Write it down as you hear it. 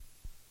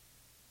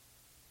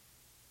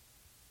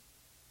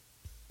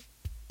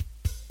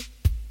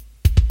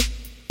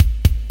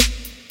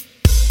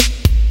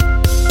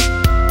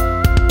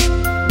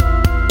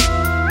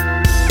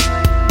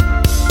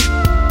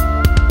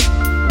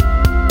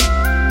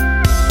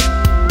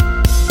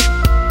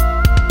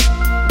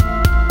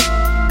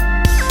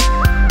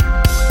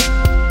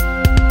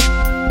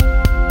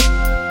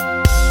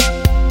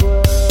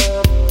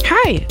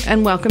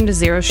and welcome to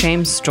Zero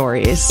Shame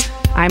Stories.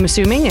 I'm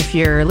assuming if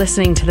you're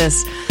listening to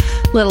this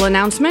little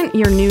announcement,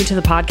 you're new to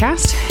the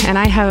podcast, and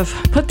I have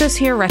put this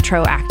here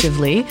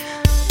retroactively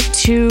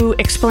to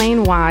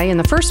explain why in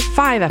the first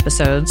 5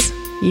 episodes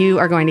you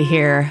are going to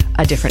hear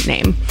a different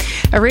name.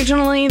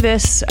 Originally,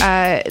 this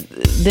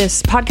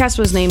podcast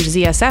was named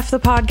ZSF the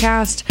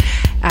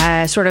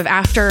Podcast, sort of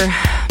after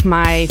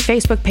my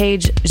Facebook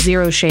page,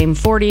 Zero Shame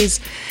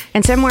 40s,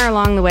 and somewhere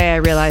along the way I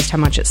realized how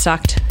much it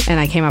sucked, and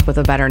I came up with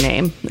a better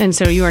name. And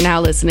so you are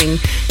now listening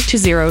to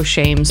Zero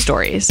Shame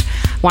Stories.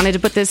 Wanted to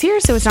put this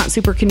here so it's not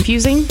super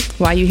confusing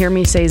why you hear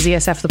me say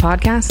ZSF the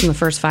Podcast in the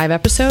first 5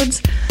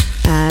 episodes.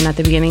 And at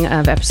the beginning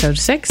of episode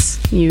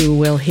 6, you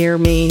will hear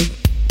me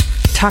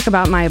talk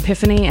about my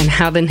epiphany and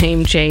how the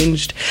name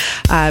changed.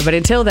 But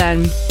until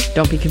then,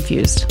 don't be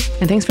confused.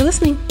 And thanks for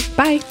listening.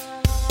 Bye.